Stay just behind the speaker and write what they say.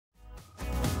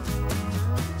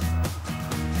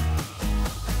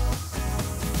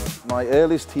My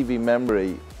earliest TV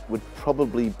memory would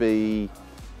probably be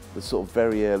the sort of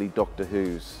very early Doctor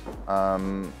Who's. I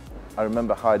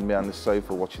remember hiding behind the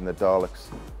sofa watching the Daleks.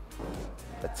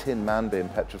 A Tin Man being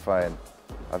petrifying.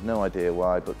 I've no idea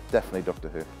why, but definitely Doctor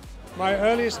Who. My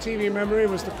earliest TV memory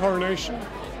was the coronation,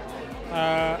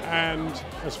 and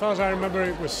as far as I remember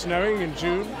it was snowing in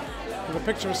June, and the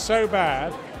picture was so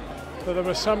bad that there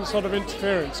was some sort of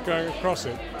interference going across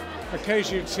it.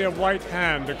 Occasionally you'd see a white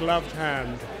hand, a gloved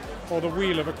hand, or the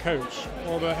wheel of a coach,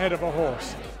 or the head of a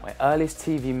horse. My earliest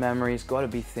TV memories got to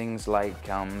be things like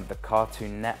the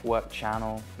Cartoon Network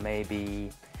channel,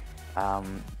 maybe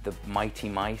the Mighty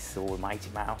Mice or Mighty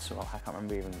Mouse, or I can't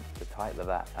remember even the title of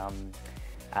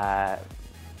that.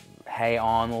 Hey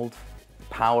Arnold,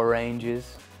 Power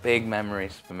Rangers, big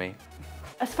memories for me.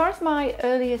 As far as my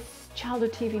earliest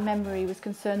childhood TV memory was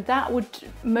concerned, that would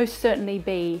most certainly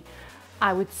be,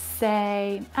 I would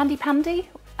say, Andy Pandy.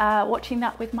 Watching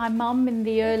that with my mum in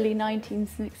the early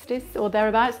 1960s or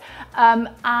thereabouts. And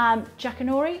Jack and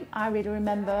Ori, I really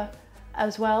remember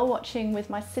as well, watching with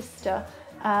my sister.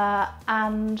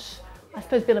 And I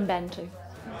suppose Bill and Ben too.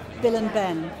 Bill and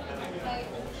Ben.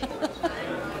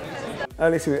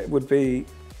 Earliest would be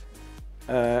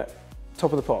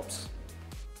Top of the Pops.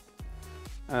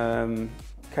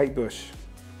 Kate Bush,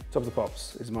 Top of the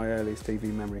Pops is my earliest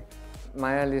TV memory.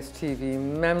 My earliest TV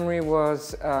memory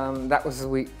was, that was the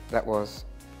week that was,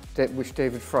 which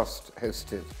David Frost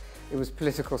hosted. It was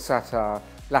political satire,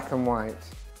 black and white,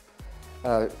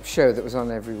 show that was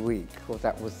on every week, or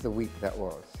that was the week that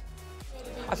was.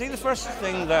 I think the first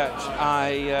thing that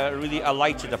I really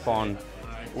alighted upon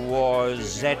was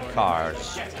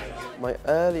Z-Cars. My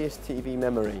earliest TV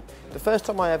memory, the first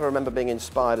time I ever remember being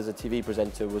inspired as a TV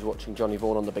presenter was watching Johnny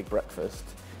Vaughan on The Big Breakfast.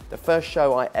 The first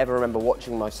show I ever remember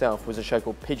watching myself was a show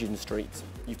called Pigeon Street.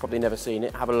 You've probably never seen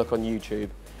it, have a look on YouTube.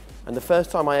 And the first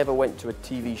time I ever went to a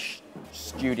TV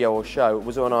studio or show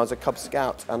was when I was a Cub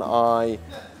Scout, and I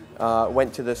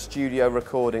went to the studio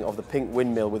recording of The Pink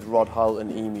Windmill with Rod Hull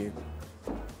and Emu.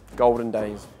 Golden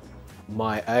days.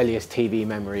 My earliest TV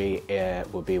memory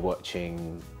would be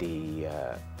watching the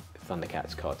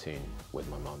Thundercats cartoon with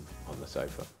my mum on the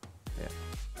sofa. Yeah.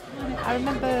 I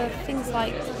remember things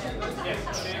like,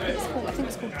 I think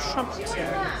it's called Trumpton.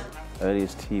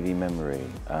 Earliest TV memory,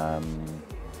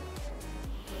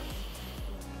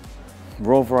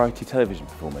 Royal Variety Television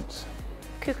performance.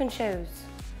 Cooking shows,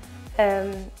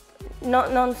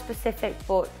 not non-specific,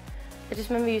 but I just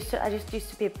remember I just used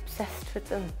to be obsessed with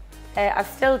them. I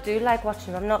still do like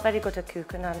watching them. I'm not very good at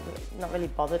cooking, I'm not really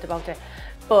bothered about it.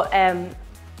 But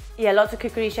yeah, lots of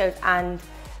cookery shows and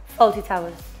Fawlty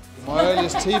Towers. My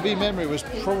earliest TV memory was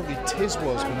probably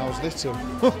Tiswas when I was little.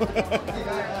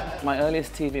 My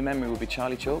earliest TV memory would be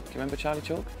Charlie Chalk. Do you remember Charlie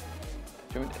Chalk? Do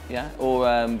you remember? Yeah?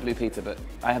 Or Blue Peter, but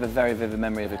I have a very vivid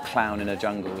memory of a clown in a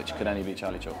jungle, which could only be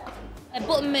Charlie Chalk.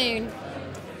 Button Moon.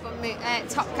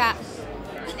 Top Cat.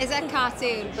 It's a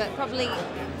cartoon, but probably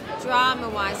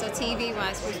drama-wise or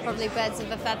TV-wise was probably Birds of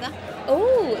a Feather.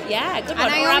 Oh, yeah, good one.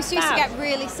 And I always used to get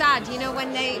really sad, you know,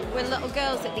 when they were little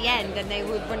girls at the end and they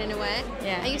were running away.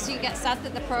 Yeah. I used to get sad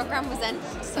that the programme was ended.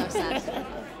 So sad.